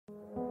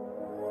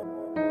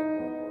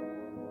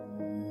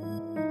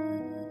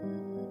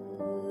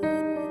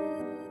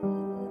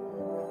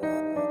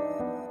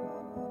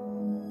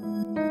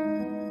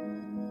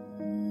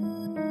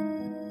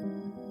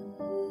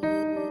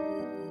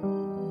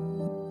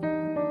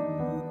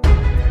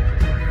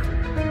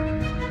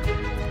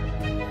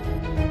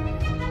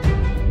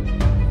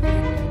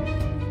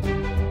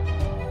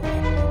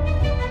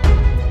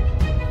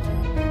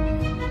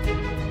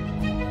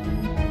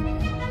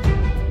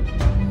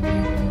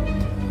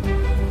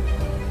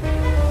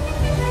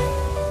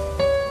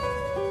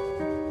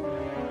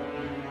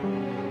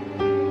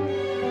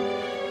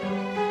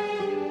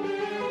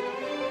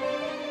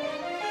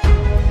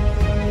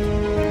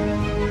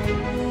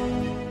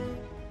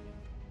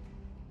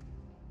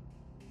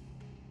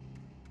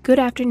Good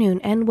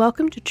afternoon and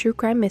welcome to True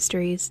Crime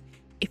Mysteries.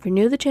 If you're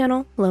new to the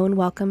channel, hello and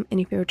welcome, and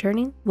if you're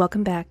returning,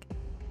 welcome back.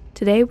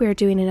 Today we are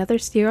doing another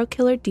serial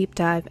killer deep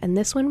dive, and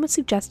this one was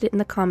suggested in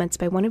the comments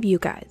by one of you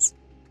guys.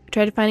 I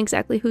tried to find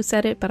exactly who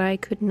said it, but I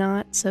could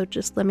not, so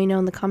just let me know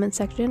in the comment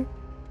section.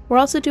 We're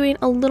also doing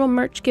a little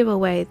merch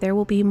giveaway. There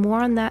will be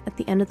more on that at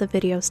the end of the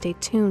video, stay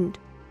tuned.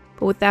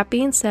 But with that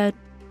being said,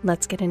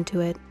 let's get into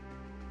it.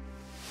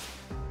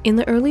 In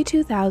the early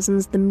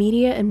 2000s, the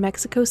media in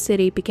Mexico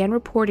City began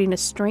reporting a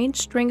strange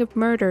string of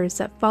murders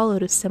that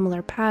followed a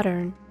similar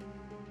pattern.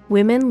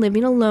 Women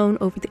living alone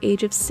over the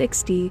age of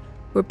 60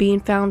 were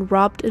being found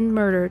robbed and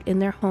murdered in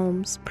their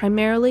homes,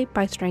 primarily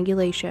by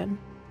strangulation.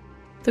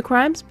 The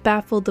crimes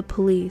baffled the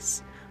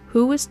police,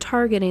 who was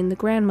targeting the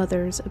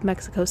grandmothers of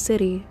Mexico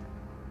City.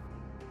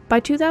 By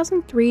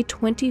 2003,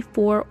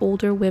 24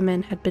 older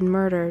women had been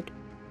murdered.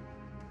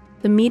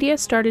 The media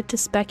started to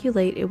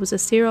speculate it was a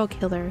serial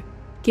killer,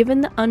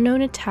 given the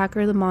unknown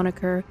attacker the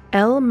moniker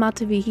El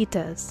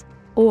Mataviejitas,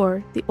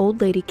 or the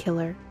Old Lady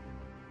Killer.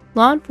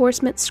 Law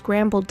enforcement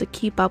scrambled to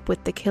keep up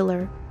with the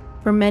killer.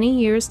 For many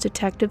years,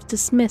 detectives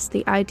dismissed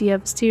the idea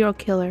of a serial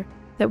killer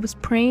that was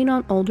preying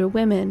on older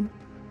women.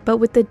 But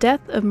with the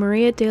death of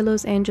Maria de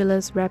los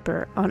Angeles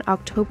Reper on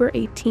October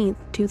 18,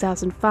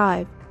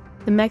 2005,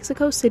 the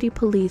Mexico City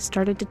police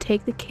started to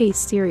take the case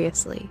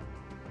seriously.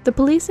 The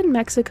police in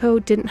Mexico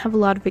didn't have a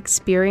lot of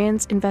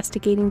experience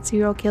investigating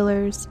serial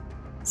killers.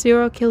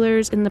 Serial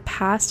killers in the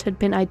past had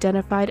been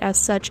identified as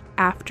such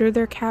after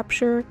their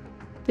capture.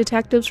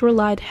 Detectives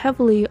relied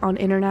heavily on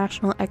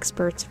international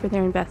experts for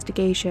their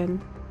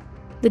investigation.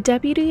 The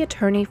deputy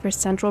attorney for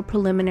Central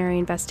Preliminary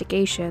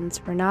Investigations,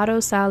 Renato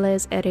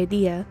Sales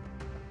Heredia,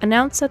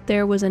 announced that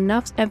there was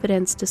enough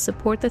evidence to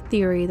support the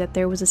theory that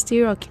there was a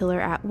serial killer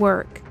at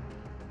work.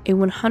 A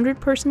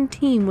 100-person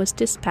team was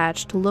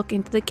dispatched to look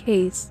into the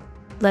case,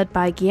 led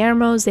by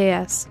Guillermo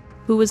Zayas,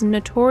 who was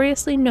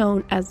notoriously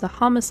known as the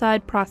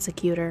homicide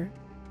prosecutor.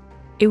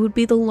 It would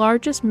be the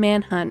largest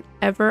manhunt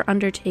ever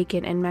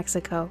undertaken in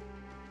Mexico.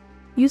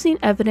 Using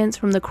evidence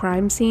from the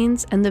crime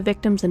scenes and the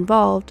victims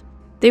involved,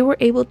 they were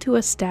able to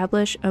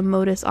establish a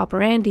modus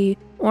operandi,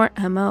 or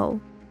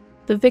MO.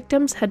 The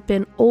victims had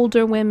been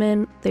older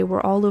women, they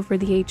were all over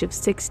the age of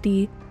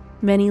 60,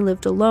 many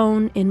lived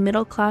alone in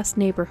middle-class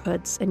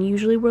neighborhoods and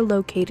usually were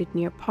located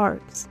near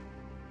parks.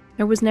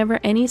 There was never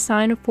any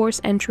sign of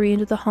forced entry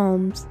into the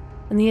homes,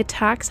 and the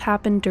attacks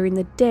happened during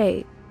the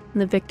day,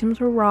 and the victims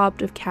were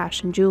robbed of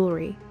cash and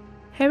jewelry.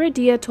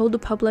 Heredia told the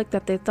public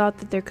that they thought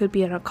that there could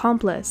be an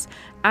accomplice,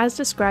 as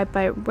described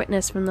by a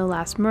witness from the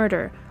last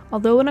murder,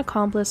 although an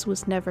accomplice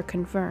was never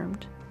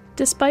confirmed.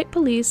 Despite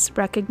police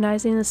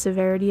recognizing the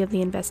severity of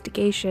the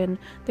investigation,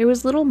 there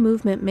was little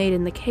movement made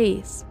in the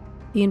case.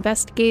 The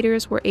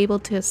investigators were able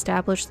to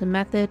establish the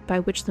method by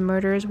which the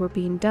murders were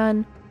being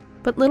done,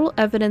 but little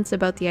evidence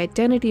about the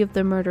identity of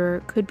the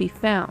murderer could be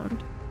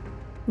found.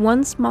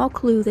 One small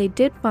clue they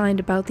did find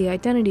about the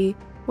identity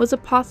was a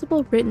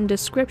possible written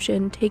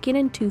description taken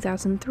in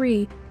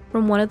 2003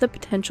 from one of the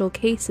potential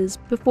cases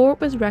before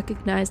it was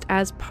recognized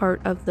as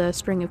part of the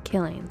string of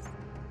killings.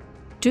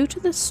 Due to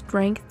the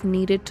strength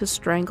needed to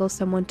strangle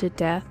someone to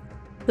death,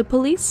 the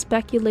police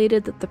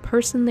speculated that the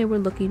person they were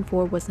looking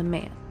for was a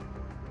man.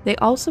 They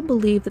also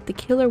believed that the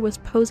killer was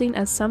posing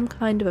as some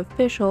kind of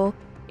official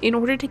in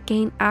order to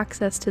gain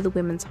access to the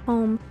women's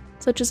home,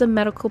 such as a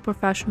medical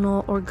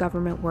professional or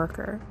government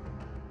worker.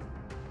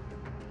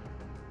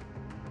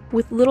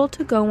 With little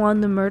to go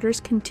on, the murders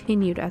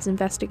continued as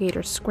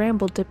investigators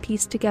scrambled to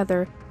piece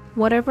together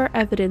whatever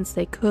evidence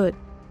they could.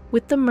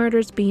 With the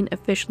murders being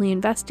officially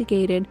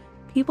investigated,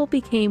 people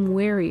became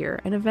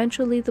warier, and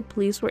eventually the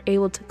police were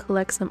able to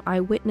collect some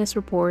eyewitness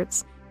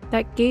reports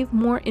that gave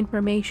more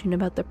information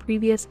about the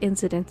previous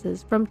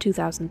incidences from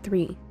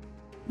 2003.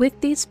 With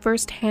these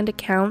first-hand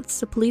accounts,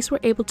 the police were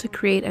able to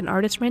create an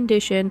artist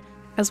rendition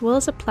as well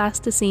as a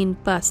plasticine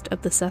bust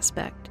of the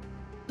suspect.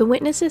 The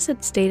witnesses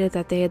had stated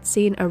that they had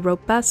seen a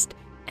robust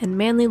and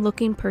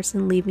manly-looking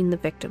person leaving the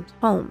victims'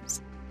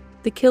 homes.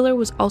 The killer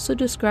was also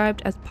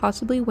described as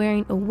possibly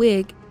wearing a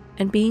wig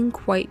and being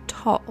quite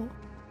tall.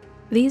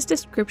 These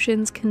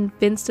descriptions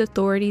convinced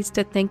authorities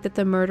to think that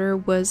the murderer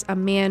was a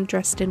man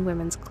dressed in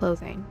women's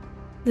clothing.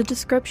 The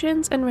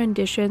descriptions and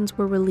renditions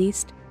were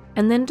released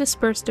and then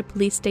dispersed to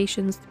police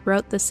stations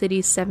throughout the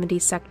city's 70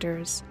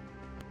 sectors.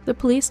 The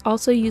police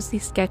also used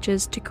these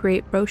sketches to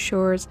create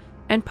brochures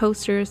and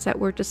posters that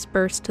were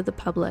dispersed to the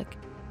public.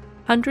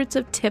 Hundreds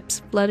of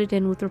tips flooded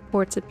in with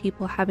reports of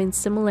people having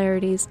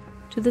similarities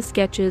to the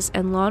sketches,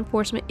 and law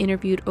enforcement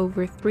interviewed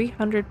over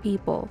 300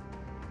 people,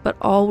 but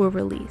all were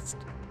released.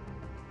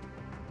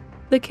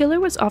 The killer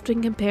was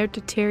often compared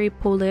to Thierry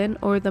Paulin,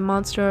 or the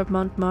Monster of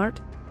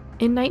Montmartre.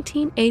 In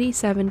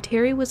 1987,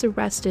 Thierry was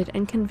arrested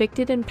and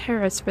convicted in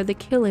Paris for the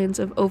killings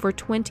of over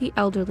 20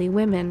 elderly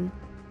women.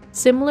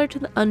 Similar to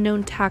the unknown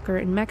attacker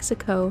in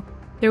Mexico,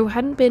 there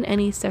hadn't been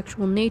any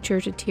sexual nature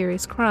to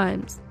Thierry's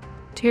crimes.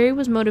 Thierry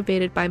was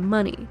motivated by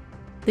money.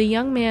 The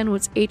young man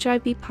was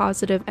HIV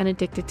positive and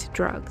addicted to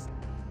drugs.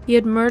 He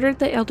had murdered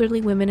the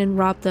elderly women and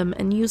robbed them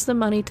and used the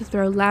money to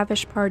throw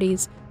lavish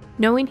parties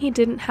Knowing he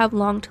didn't have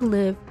long to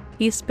live,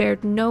 he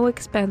spared no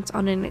expense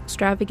on an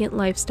extravagant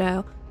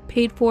lifestyle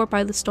paid for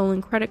by the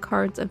stolen credit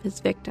cards of his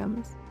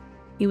victims.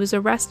 He was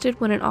arrested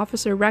when an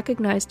officer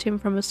recognized him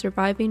from a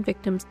surviving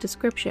victim's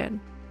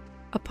description.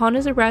 Upon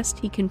his arrest,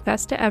 he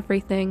confessed to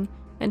everything,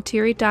 and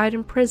Thierry died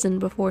in prison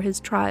before his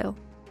trial.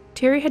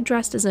 Thierry had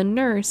dressed as a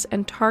nurse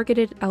and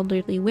targeted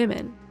elderly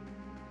women.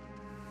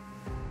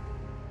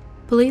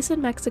 Police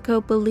in Mexico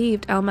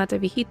believed El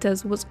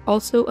Mataviejitas was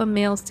also a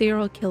male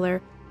serial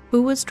killer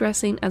who was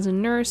dressing as a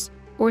nurse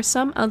or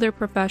some other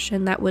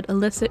profession that would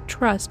elicit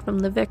trust from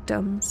the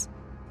victims.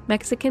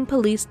 Mexican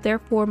police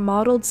therefore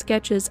modeled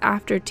sketches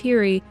after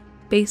Thierry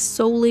based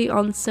solely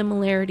on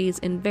similarities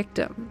in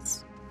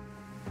victims.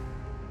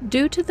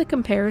 Due to the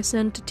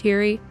comparison to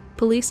Thierry,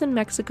 police in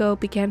Mexico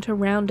began to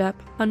round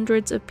up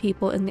hundreds of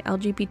people in the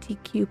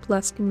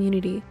LGBTQ+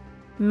 community,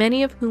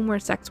 many of whom were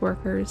sex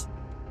workers.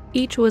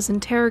 Each was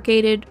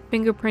interrogated,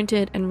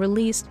 fingerprinted, and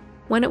released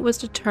when it was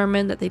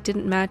determined that they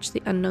didn't match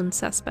the unknown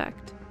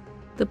suspect.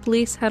 The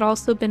police had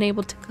also been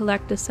able to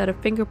collect a set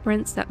of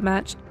fingerprints that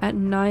matched at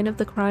 9 of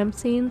the crime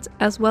scenes,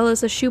 as well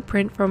as a shoe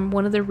print from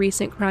one of the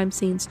recent crime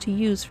scenes to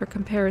use for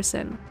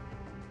comparison.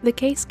 The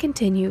case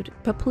continued,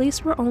 but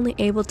police were only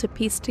able to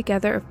piece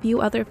together a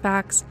few other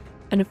facts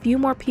and a few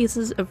more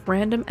pieces of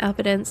random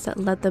evidence that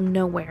led them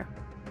nowhere.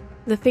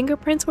 The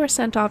fingerprints were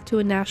sent off to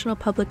a national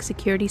public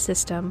security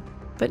system,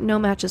 but no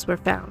matches were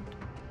found.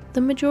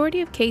 The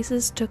majority of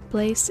cases took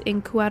place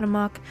in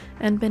Cuauhtémoc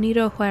and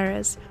Benito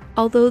Juárez,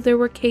 although there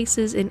were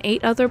cases in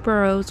 8 other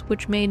boroughs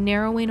which made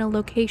narrowing a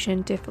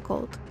location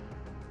difficult.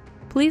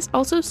 Police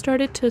also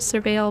started to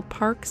surveil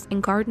parks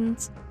and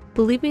gardens,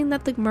 believing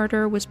that the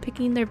murderer was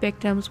picking their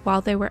victims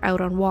while they were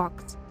out on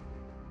walks.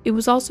 It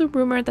was also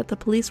rumored that the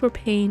police were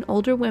paying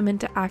older women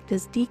to act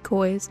as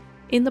decoys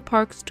in the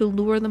parks to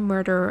lure the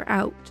murderer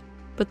out,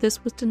 but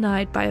this was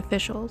denied by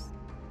officials.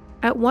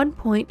 At one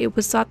point, it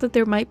was thought that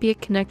there might be a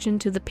connection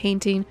to the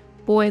painting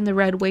Boy in the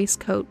Red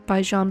Waistcoat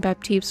by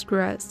Jean-Baptiste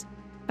Gurez,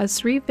 as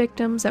 3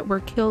 victims that were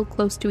killed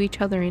close to each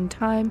other in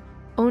time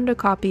owned a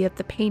copy of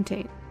the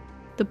painting.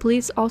 The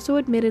police also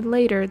admitted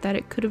later that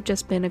it could have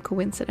just been a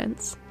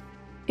coincidence.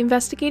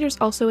 Investigators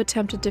also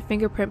attempted to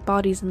fingerprint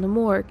bodies in the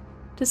morgue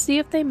to see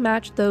if they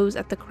matched those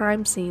at the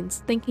crime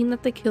scenes, thinking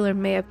that the killer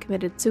may have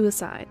committed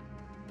suicide.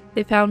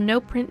 They found no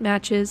print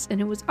matches,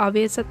 and it was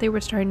obvious that they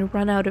were starting to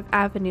run out of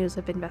avenues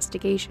of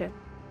investigation.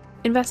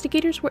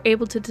 Investigators were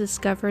able to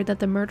discover that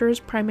the murders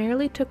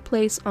primarily took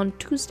place on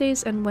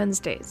Tuesdays and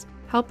Wednesdays,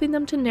 helping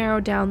them to narrow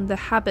down the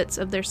habits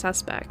of their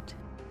suspect.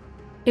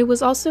 It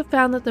was also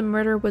found that the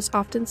murderer was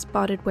often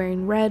spotted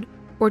wearing red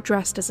or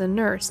dressed as a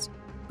nurse,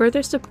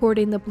 further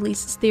supporting the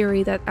police's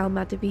theory that El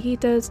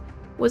Mataviejitas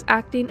was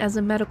acting as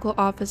a medical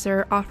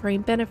officer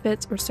offering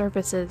benefits or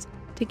services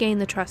to gain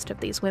the trust of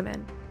these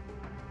women.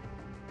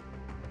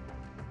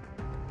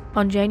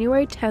 On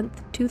January 10,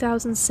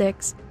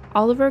 2006,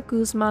 Oliver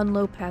Guzman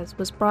Lopez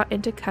was brought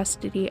into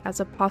custody as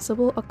a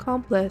possible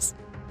accomplice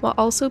while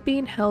also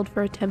being held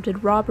for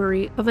attempted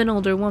robbery of an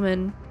older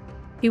woman.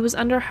 He was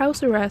under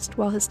house arrest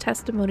while his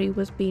testimony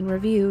was being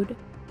reviewed.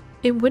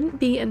 It wouldn't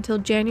be until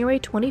January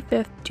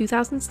 25,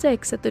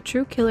 2006 that the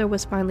true killer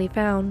was finally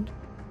found.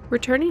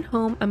 Returning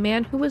home, a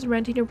man who was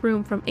renting a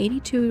room from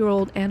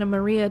 82-year-old Ana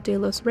Maria de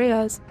los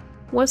Reyes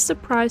was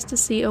surprised to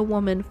see a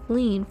woman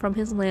fleeing from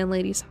his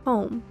landlady's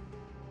home.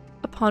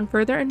 Upon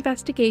further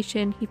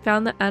investigation, he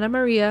found that Ana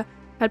Maria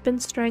had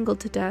been strangled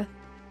to death.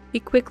 He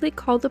quickly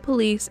called the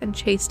police and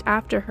chased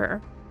after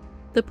her.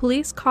 The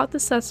police caught the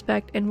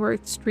suspect and were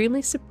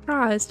extremely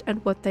surprised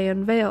at what they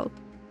unveiled.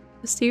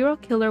 The serial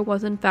killer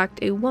was in fact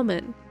a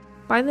woman,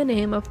 by the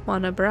name of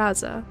Juana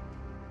Barraza.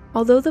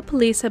 Although the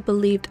police had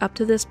believed up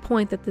to this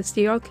point that the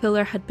serial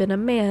killer had been a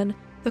man,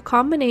 the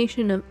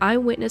combination of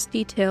eyewitness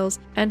details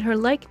and her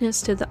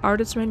likeness to the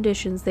artist's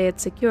renditions they had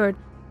secured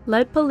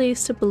led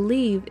police to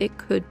believe it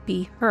could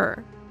be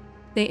her.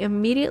 They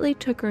immediately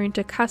took her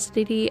into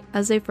custody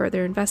as they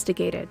further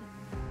investigated.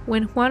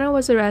 When Juana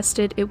was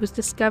arrested, it was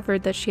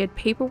discovered that she had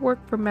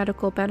paperwork for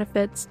medical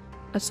benefits,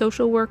 a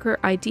social worker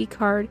ID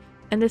card,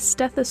 and a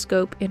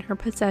stethoscope in her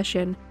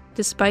possession,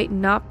 despite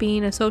not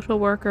being a social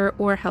worker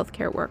or a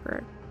healthcare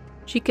worker.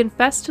 She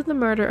confessed to the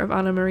murder of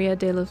Ana Maria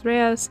de los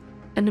Reyes,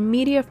 and a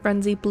media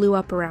frenzy blew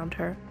up around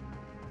her.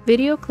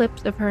 Video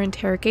clips of her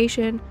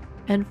interrogation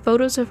and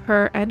photos of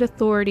her and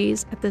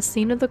authorities at the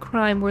scene of the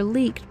crime were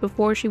leaked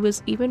before she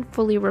was even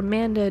fully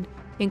remanded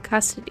in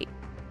custody.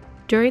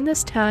 During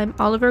this time,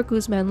 Oliver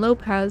Guzman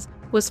Lopez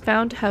was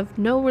found to have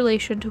no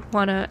relation to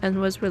Juana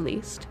and was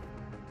released.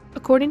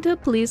 According to the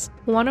police,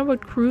 Juana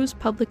would cruise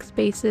public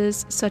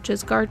spaces such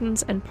as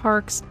gardens and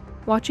parks,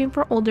 watching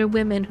for older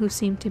women who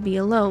seemed to be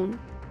alone,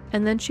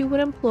 and then she would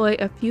employ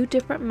a few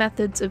different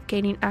methods of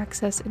gaining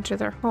access into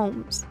their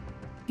homes.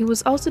 It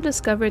was also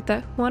discovered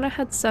that Juana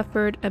had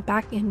suffered a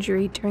back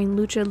injury during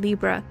lucha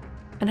libre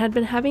and had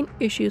been having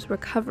issues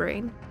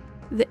recovering.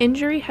 The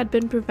injury had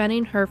been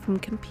preventing her from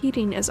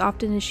competing as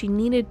often as she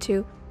needed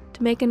to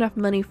make enough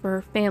money for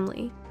her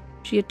family.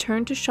 She had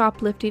turned to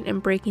shoplifting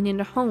and breaking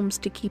into homes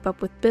to keep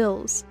up with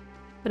bills.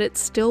 but it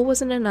still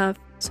wasn't enough,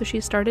 so she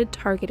started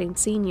targeting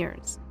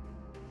seniors.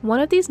 One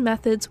of these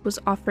methods was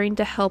offering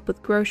to help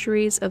with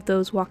groceries of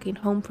those walking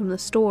home from the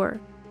store,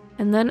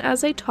 and then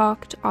as they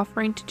talked,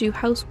 offering to do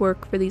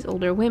housework for these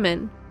older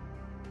women.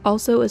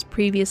 Also, as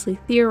previously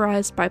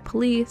theorized by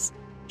police,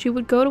 she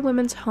would go to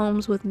women's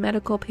homes with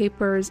medical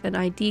papers, an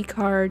ID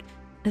card,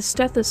 and a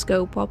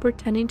stethoscope while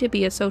pretending to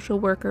be a social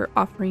worker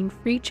offering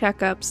free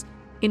checkups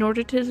in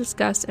order to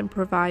discuss and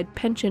provide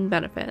pension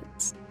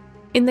benefits.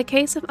 In the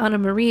case of Ana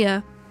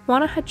Maria,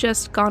 Juana had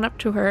just gone up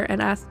to her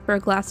and asked for a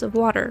glass of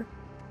water,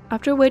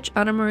 after which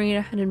Ana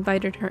Maria had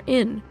invited her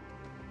in.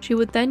 She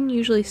would then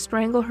usually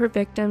strangle her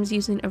victims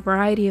using a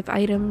variety of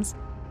items,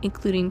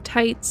 including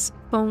tights,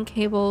 phone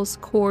cables,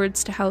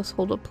 cords to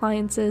household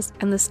appliances,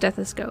 and the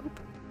stethoscope.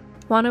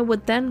 Juana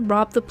would then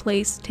rob the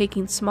place,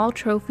 taking small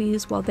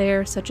trophies while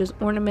there, such as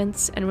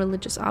ornaments and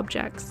religious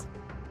objects.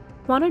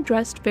 Juana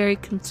dressed very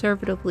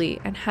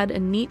conservatively and had a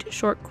neat,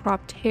 short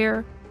cropped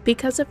hair.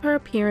 Because of her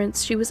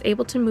appearance, she was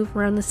able to move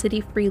around the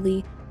city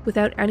freely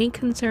without any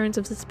concerns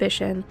of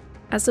suspicion,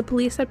 as the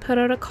police had put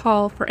out a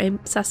call for a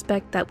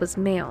suspect that was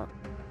male.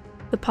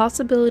 The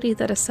possibility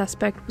that a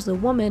suspect was a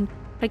woman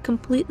had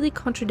completely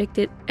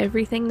contradicted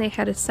everything they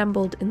had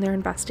assembled in their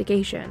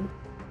investigation.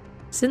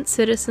 Since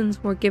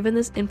citizens were given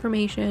this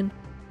information,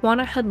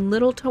 Juana had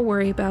little to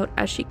worry about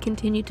as she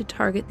continued to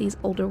target these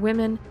older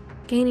women,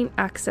 gaining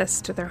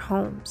access to their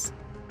homes.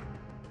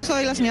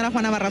 Soy la señora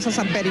Juana Barraza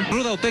Samperi.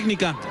 ¿Ruda o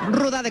técnica?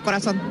 Ruda de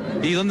corazón.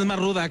 ¿Y dónde es más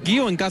ruda, aquí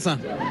o en casa?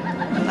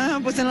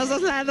 Pues en los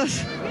dos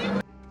lados.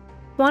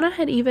 Juana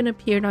had even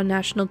appeared on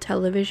national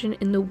television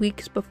in the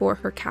weeks before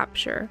her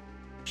capture.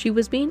 She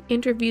was being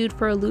interviewed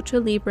for a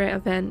lucha libre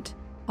event.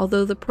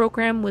 Although the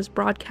program was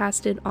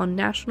broadcasted on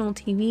national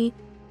TV,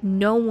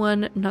 no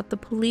one, not the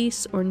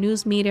police or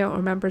news media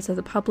or members of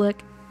the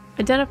public,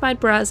 identified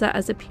Barraza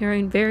as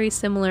appearing very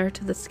similar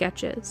to the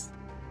sketches.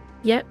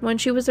 Yet, when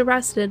she was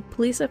arrested,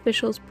 police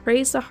officials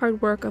praised the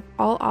hard work of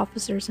all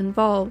officers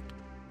involved,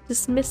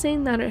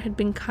 dismissing that it had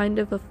been kind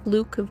of a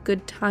fluke of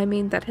good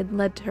timing that had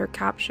led to her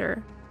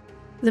capture.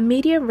 The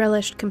media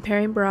relished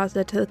comparing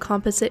Barraza to the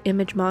composite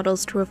image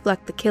models to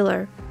reflect the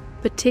killer,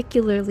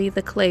 particularly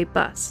the clay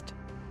bust.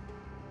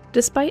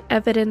 Despite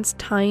evidence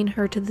tying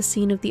her to the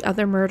scene of the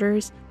other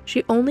murders,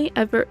 she only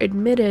ever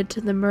admitted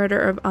to the murder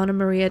of Ana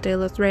Maria de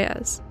los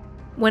Reyes.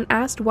 When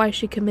asked why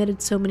she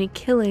committed so many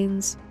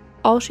killings,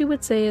 all she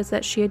would say is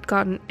that she had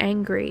gotten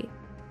angry.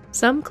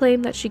 Some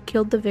claim that she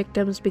killed the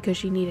victims because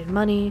she needed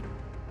money,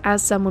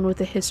 as someone with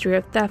a history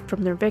of theft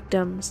from their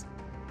victims.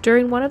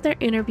 During one of their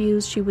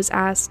interviews, she was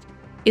asked,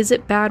 "Is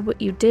it bad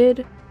what you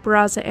did?"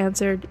 Barraza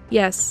answered,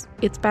 "Yes,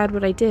 it's bad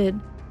what I did,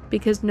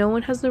 because no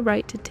one has the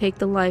right to take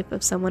the life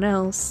of someone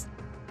else."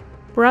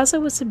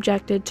 Barraza was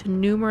subjected to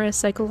numerous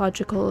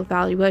psychological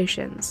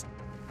evaluations.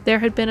 There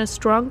had been a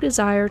strong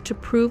desire to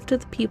prove to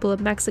the people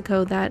of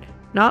Mexico that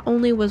not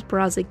only was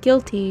Barraza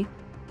guilty,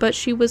 but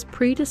she was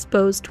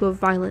predisposed to a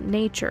violent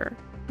nature.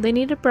 They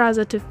needed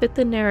Barraza to fit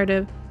the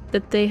narrative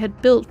that they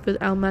had built for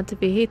El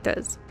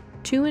Mataviejitas,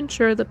 to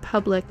ensure the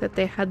public that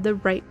they had the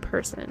right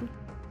person.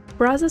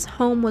 Barraza's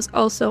home was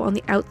also on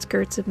the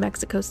outskirts of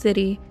Mexico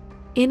City,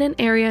 in an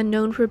area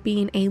known for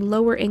being a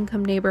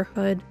lower-income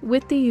neighborhood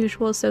with the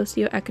usual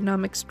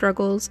socioeconomic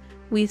struggles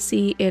we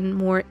see in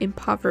more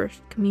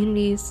impoverished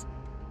communities.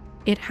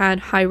 It had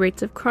high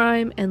rates of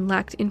crime and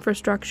lacked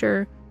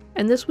infrastructure,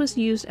 and this was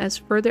used as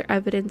further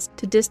evidence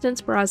to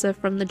distance Barraza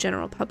from the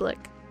general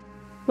public.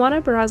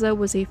 Juana Barraza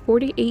was a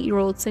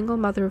 48-year-old single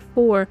mother of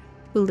 4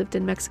 who lived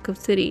in Mexico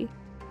City,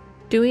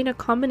 doing a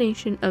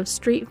combination of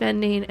street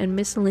vending and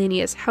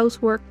miscellaneous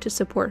housework to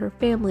support her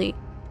family.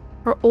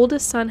 Her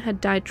oldest son had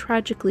died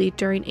tragically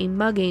during a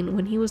mugging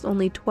when he was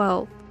only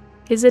 12.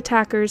 His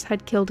attackers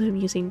had killed him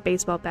using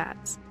baseball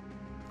bats.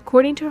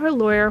 According to her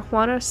lawyer,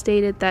 Juana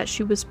stated that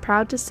she was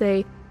proud to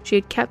say she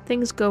had kept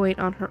things going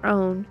on her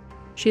own.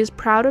 She is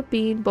proud of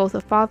being both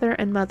a father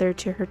and mother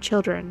to her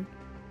children.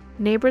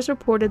 Neighbors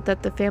reported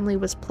that the family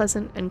was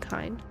pleasant and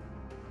kind.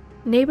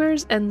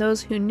 Neighbors and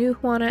those who knew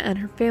Juana and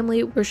her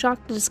family were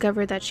shocked to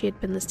discover that she had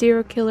been the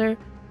serial killer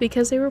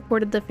because they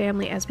reported the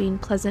family as being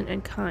pleasant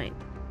and kind.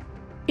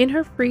 In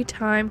her free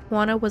time,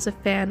 Juana was a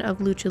fan of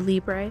lucha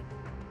libre,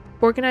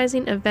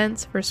 organizing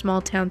events for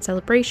small-town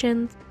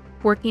celebrations,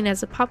 working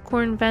as a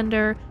popcorn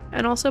vendor,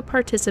 and also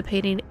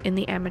participating in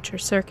the amateur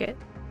circuit.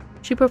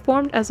 She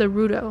performed as a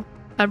rudo,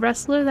 a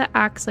wrestler that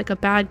acts like a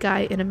bad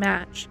guy in a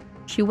match.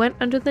 She went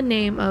under the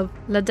name of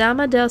La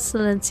Dama del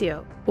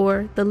Silencio,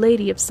 or the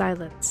Lady of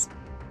Silence.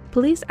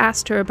 Police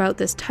asked her about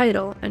this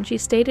title, and she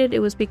stated it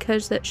was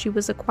because that she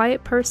was a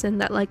quiet person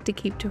that liked to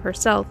keep to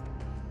herself.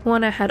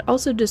 Juana had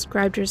also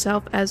described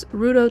herself as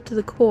rudo to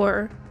the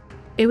core.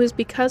 It was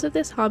because of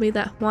this hobby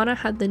that Juana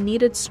had the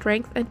needed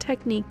strength and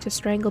technique to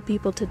strangle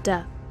people to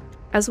death,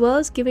 as well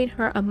as giving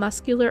her a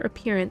muscular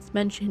appearance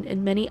mentioned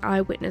in many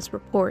eyewitness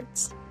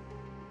reports.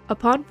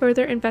 Upon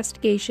further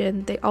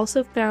investigation, they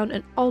also found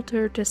an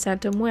altar to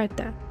Santa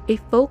Muerta, a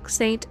folk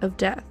saint of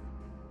death.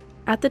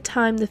 At the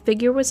time, the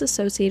figure was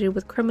associated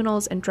with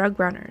criminals and drug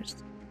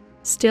runners.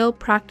 Still,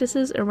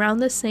 practices around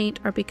the saint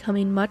are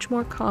becoming much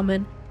more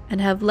common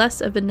and have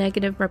less of a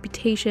negative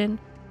reputation,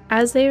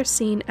 as they are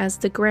seen as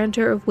the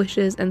grantor of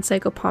wishes and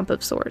psychopomp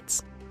of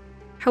sorts.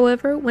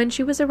 However, when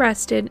she was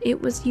arrested,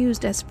 it was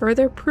used as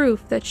further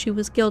proof that she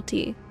was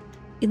guilty.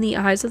 In the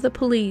eyes of the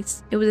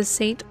police, it was a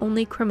saint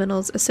only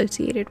criminals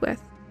associated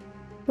with.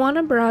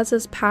 Juana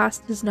Barraza's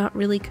past is not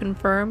really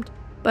confirmed,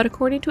 but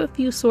according to a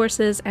few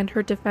sources and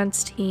her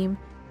defense team,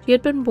 she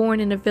had been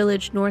born in a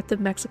village north of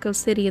Mexico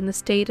City in the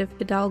state of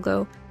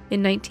Hidalgo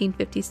in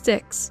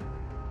 1956.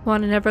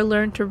 Juana never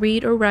learned to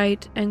read or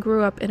write and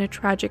grew up in a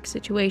tragic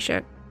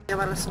situation.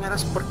 Llevar a las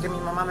señoras porque mi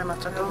mamá me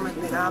maltrató, me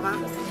pegaba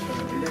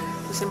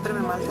y siempre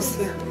me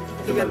maldecía.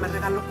 Y ella me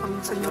regaló con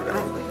un señor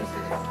grande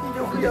y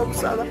yo fui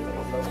abusada.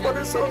 Por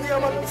eso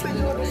odiaba a las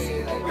señoras.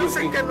 Yo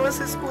sé que no es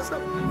excusa,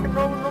 que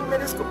no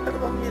merezco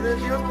perdón ni de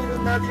Dios ni de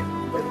nadie,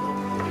 pero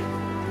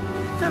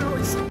ya lo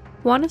hice.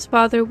 Juana's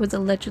father was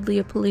allegedly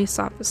a police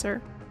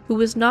officer, who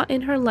was not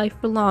in her life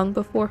for long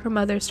before her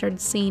mother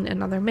started seeing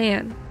another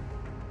man.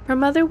 Her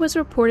mother was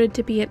reported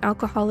to be an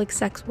alcoholic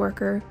sex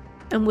worker,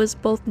 and was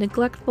both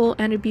neglectful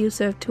and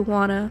abusive to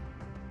Juana.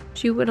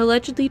 She would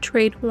allegedly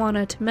trade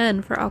Juana to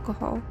men for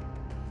alcohol.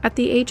 At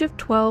the age of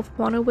 12,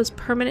 Juana was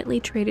permanently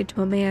traded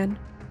to a man,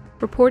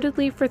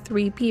 reportedly for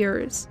 3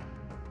 beers.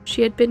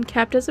 She had been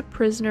kept as a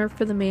prisoner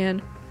for the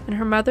man, and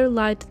her mother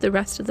lied to the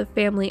rest of the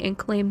family and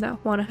claimed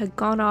that Juana had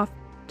gone off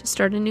to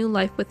start a new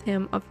life with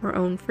him of her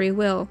own free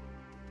will.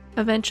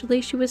 Eventually,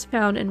 she was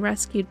found and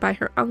rescued by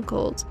her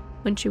uncles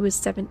when she was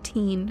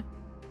 17.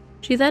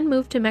 She then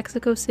moved to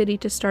Mexico City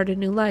to start a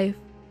new life.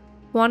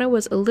 Juana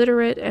was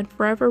illiterate and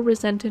forever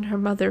resented her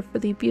mother for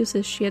the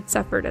abuses she had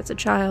suffered as a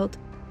child.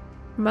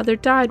 Her mother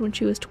died when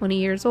she was 20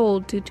 years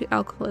old due to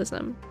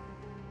alcoholism.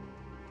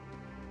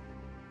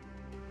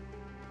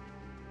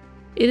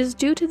 It is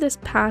due to this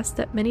past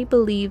that many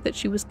believe that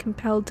she was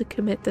compelled to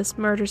commit this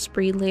murder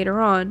spree later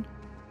on.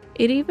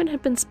 It even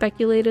had been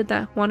speculated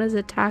that Juana's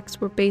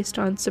attacks were based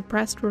on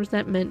suppressed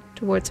resentment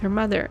towards her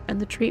mother and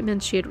the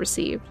treatments she had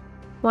received.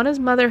 Juana's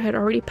mother had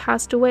already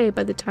passed away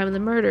by the time of the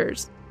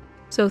murders,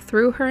 so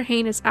through her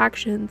heinous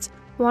actions,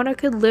 Juana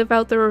could live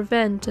out the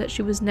revenge that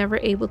she was never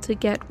able to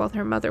get while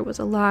her mother was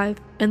alive,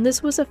 and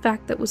this was a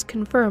fact that was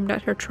confirmed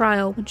at her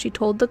trial when she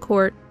told the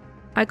court,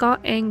 "I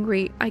got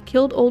angry, I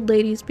killed old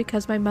ladies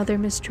because my mother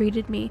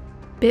mistreated me,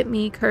 bit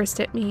me, cursed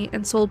at me,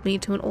 and sold me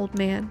to an old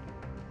man."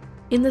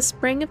 In the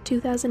spring of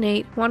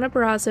 2008, Juana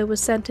Barraza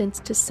was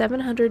sentenced to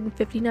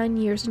 759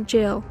 years in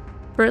jail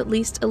for at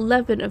least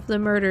 11 of the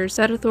murders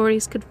that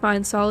authorities could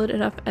find solid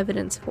enough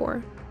evidence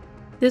for.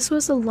 This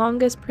was the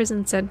longest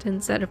prison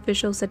sentence that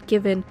officials had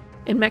given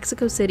in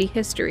Mexico City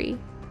history.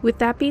 With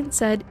that being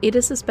said, it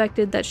is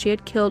suspected that she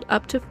had killed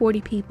up to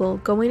 40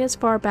 people, going as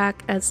far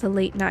back as the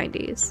late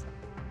 90s.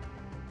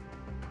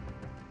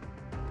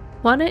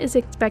 Juana is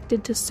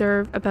expected to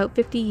serve about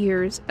 50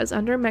 years, as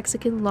under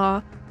Mexican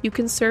law, you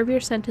can serve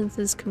your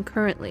sentences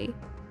concurrently.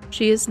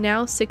 She is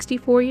now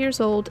 64 years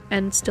old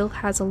and still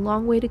has a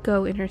long way to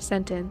go in her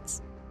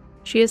sentence.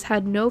 She has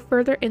had no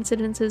further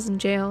incidences in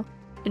jail,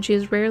 and she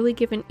has rarely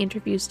given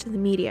interviews to the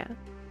media.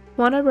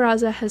 Juana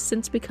Barraza has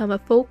since become a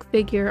folk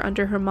figure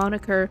under her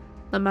moniker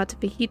La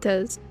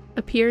Mataviejitas,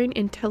 appearing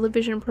in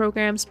television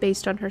programs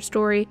based on her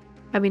story,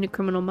 having a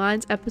Criminal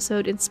Minds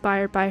episode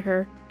inspired by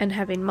her, and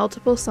having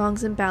multiple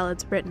songs and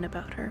ballads written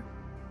about her.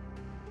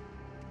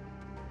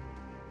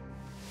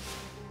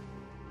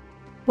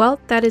 Well,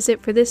 that is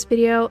it for this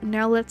video.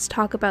 Now let's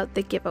talk about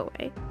the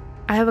giveaway.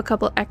 I have a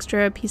couple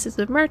extra pieces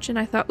of merch and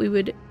I thought we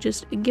would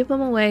just give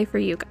them away for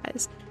you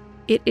guys.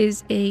 It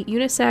is a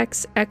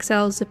unisex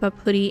XL zip-up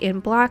hoodie in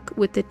black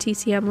with the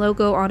TCM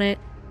logo on it,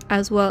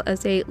 as well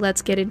as a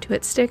Let's Get Into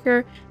It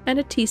sticker and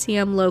a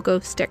TCM logo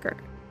sticker.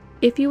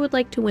 If you would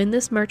like to win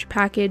this merch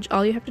package,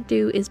 all you have to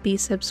do is be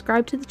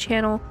subscribed to the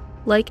channel,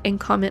 like and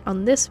comment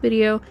on this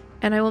video,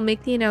 and I will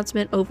make the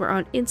announcement over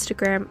on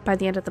Instagram by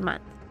the end of the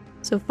month.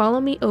 So follow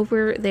me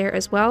over there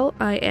as well.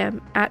 I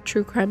am at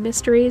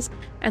truecrimemysteries,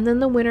 and then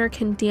the winner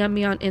can DM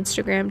me on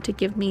Instagram to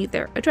give me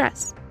their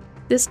address.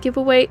 This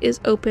giveaway is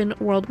open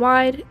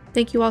worldwide.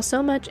 Thank you all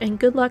so much, and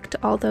good luck to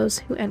all those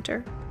who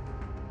enter.